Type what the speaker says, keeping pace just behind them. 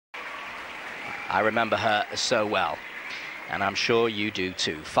I remember her so well, and I'm sure you do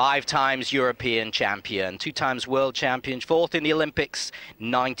too. 5 times European champion, 2 times world champion, 4th in the Olympics,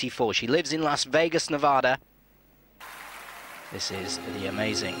 94. She lives in Las Vegas, Nevada. This is the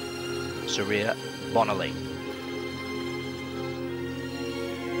amazing Surya Bonaly.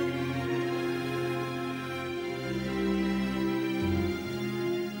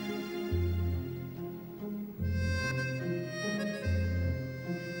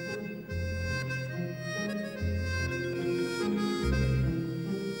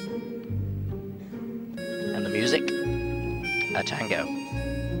 And the music, a tango.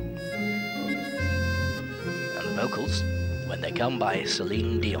 And the vocals, When They Come, by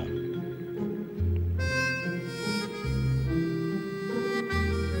Celine Dion.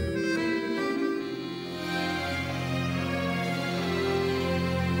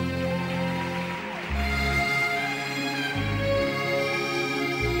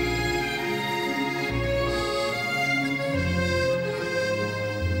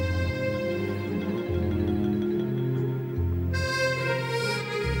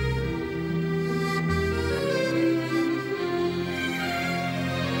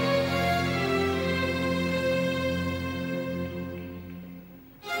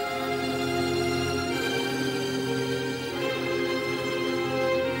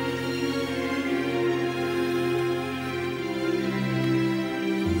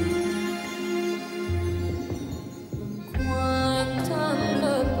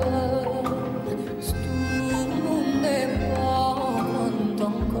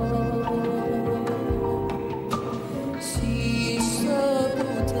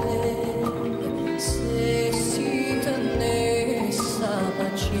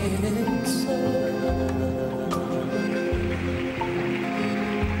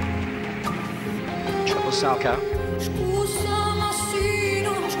 Salka.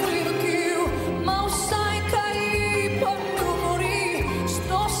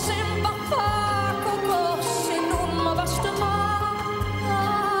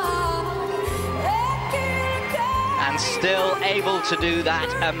 And still able to do that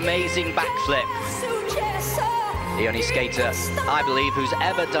amazing backflip. The only skater, I believe, who's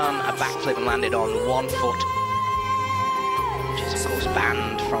ever done a backflip and landed on 1 foot, which is of course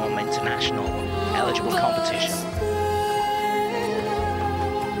banned from international eligible competition.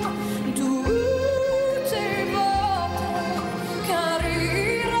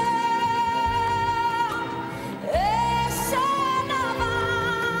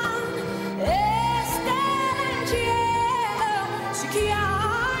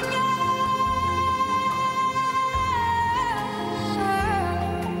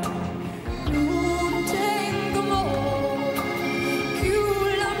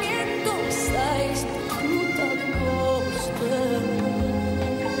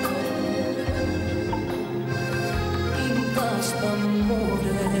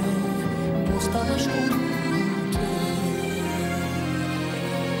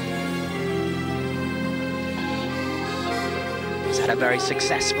 She's had a very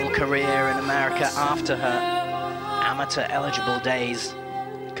successful career in America after her amateur eligible days,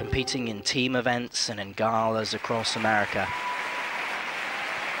 competing in team events and in galas across America.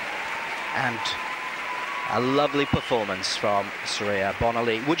 And a lovely performance from Surya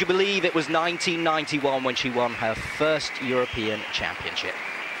Bonaly. Would you believe it was 1991 when she won her first European Championship?